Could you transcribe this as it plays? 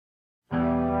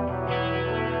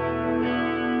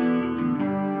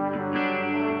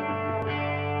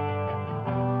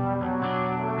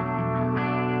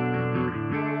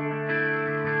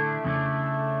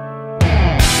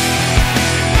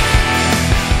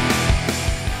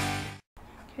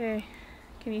Okay,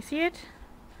 can you see it?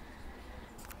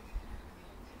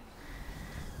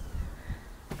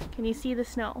 Can you see the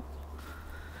snow?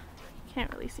 Can't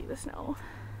really see the snow.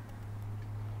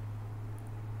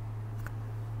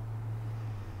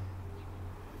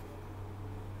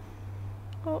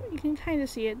 Oh, you can kind of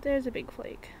see it. There's a big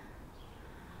flake.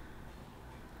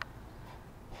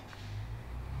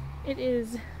 It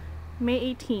is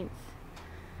May 18th,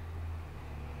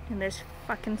 and there's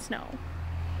fucking snow.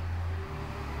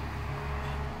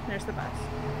 There's the bus.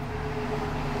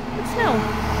 It's snow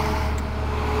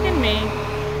in May.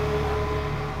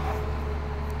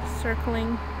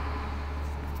 Circling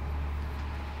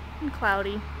and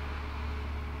cloudy.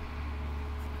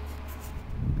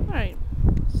 Alright,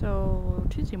 so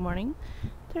Tuesday morning,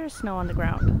 there's snow on the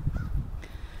ground.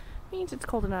 Means it's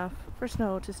cold enough for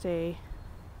snow to stay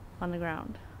on the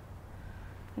ground.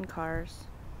 And cars.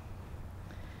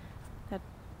 That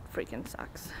freaking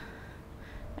sucks.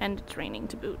 And it's raining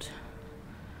to boot.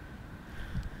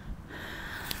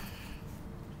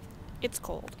 It's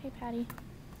cold. Hey, Patty.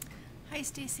 Hi,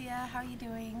 Stacia. How you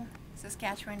doing?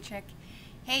 Saskatchewan chick.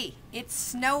 Hey, it's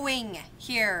snowing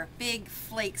here. Big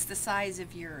flakes the size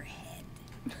of your head.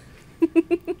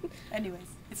 Anyways,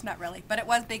 it's not really, but it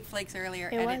was big flakes earlier,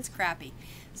 it's crappy.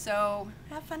 So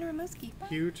have fun in Rimouski. Bye.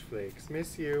 Huge flakes.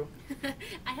 Miss you.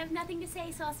 I have nothing to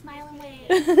say, so I'll smile and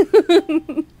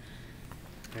wave.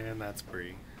 And that's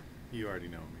Bree. You already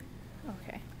know me.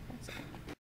 Okay.